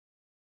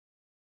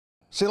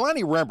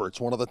Ceylani Rembert's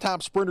one of the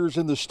top sprinters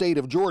in the state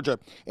of Georgia,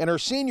 and her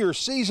senior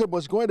season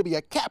was going to be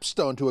a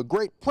capstone to a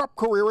great prep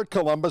career at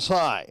Columbus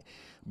High.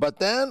 But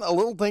then a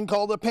little thing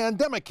called a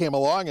pandemic came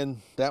along,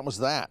 and that was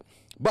that.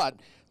 But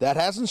that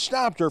hasn't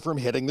stopped her from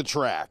hitting the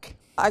track.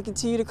 I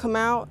continue to come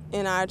out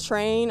and I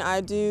train.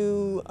 I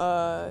do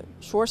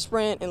short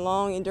sprint and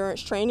long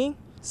endurance training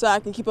so I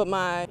can keep up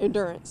my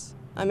endurance.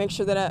 I make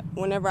sure that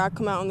whenever I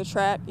come out on the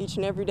track each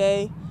and every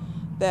day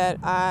that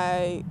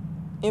I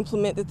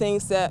implement the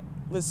things that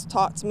was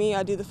taught to me.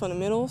 I do the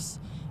fundamentals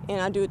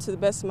and I do it to the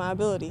best of my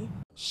ability.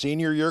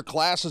 Senior year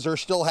classes are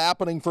still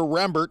happening for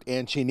Rembert,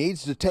 and she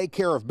needs to take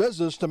care of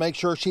business to make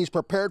sure she's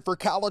prepared for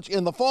college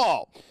in the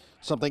fall.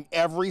 Something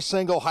every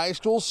single high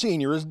school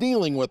senior is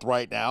dealing with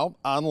right now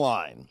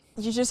online.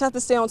 You just have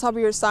to stay on top of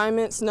your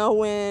assignments, know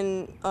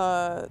when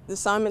the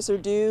assignments are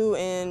due,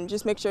 and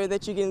just make sure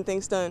that you're getting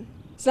things done.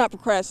 It's not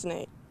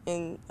procrastinate,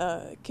 and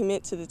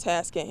commit to the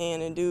task at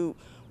hand and do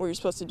what you're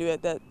supposed to do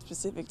at that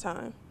specific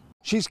time.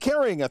 She's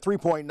carrying a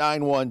 3.91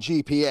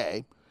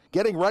 GPA,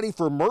 getting ready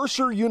for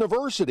Mercer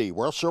University,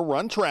 where she'll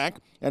run track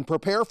and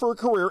prepare for a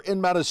career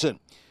in medicine.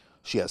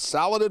 She has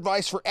solid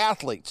advice for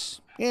athletes,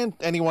 and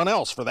anyone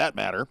else for that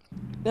matter.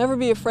 Never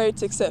be afraid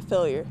to accept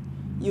failure.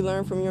 You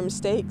learn from your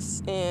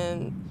mistakes,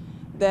 and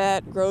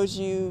that grows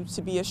you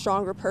to be a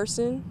stronger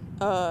person.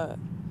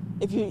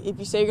 If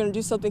you say you're going to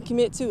do something,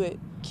 commit to it.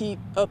 Keep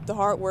up the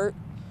hard work,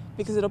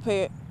 because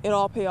it'll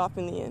all pay off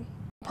in the end.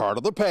 Part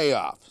of the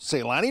payoff,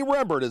 Ceylani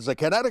Rembert is the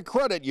Kinetic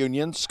Credit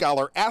Union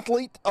Scholar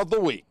Athlete of the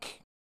Week.